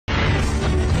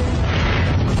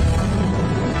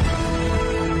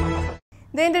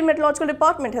The Indian Meteorological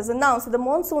Department has announced that the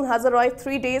monsoon has arrived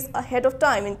 3 days ahead of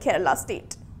time in Kerala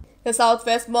state. The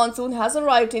southwest monsoon has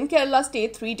arrived in Kerala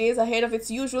state 3 days ahead of its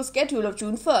usual schedule of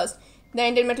June 1st. The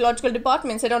Indian Meteorological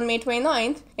Department said on May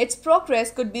 29th its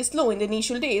progress could be slow in the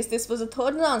initial days. This was the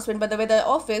third announcement by the Weather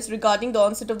Office regarding the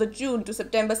onset of the June to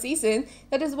September season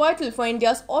that is vital for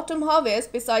India's autumn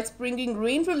harvest, besides bringing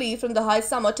rain relief from the high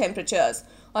summer temperatures.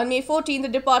 On May 14th, the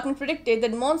department predicted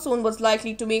that monsoon was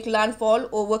likely to make landfall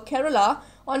over Kerala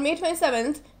on May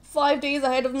 27th, 5 days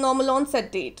ahead of normal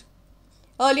onset date.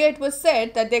 Earlier, it was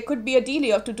said that there could be a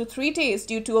delay of 2 to 3 days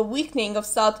due to a weakening of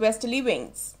southwesterly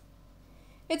winds.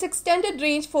 Its extended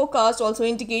range forecast also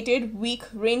indicated weak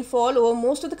rainfall over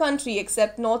most of the country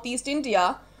except northeast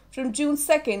India from June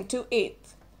 2nd to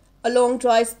 8th. A long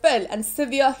dry spell and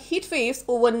severe heat waves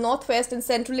over northwest and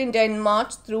central India in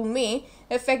March through May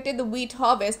affected the wheat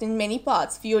harvest in many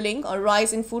parts, fueling a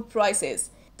rise in food prices.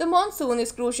 The monsoon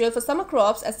is crucial for summer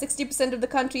crops as 60% of the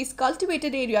country's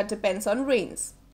cultivated area depends on rains.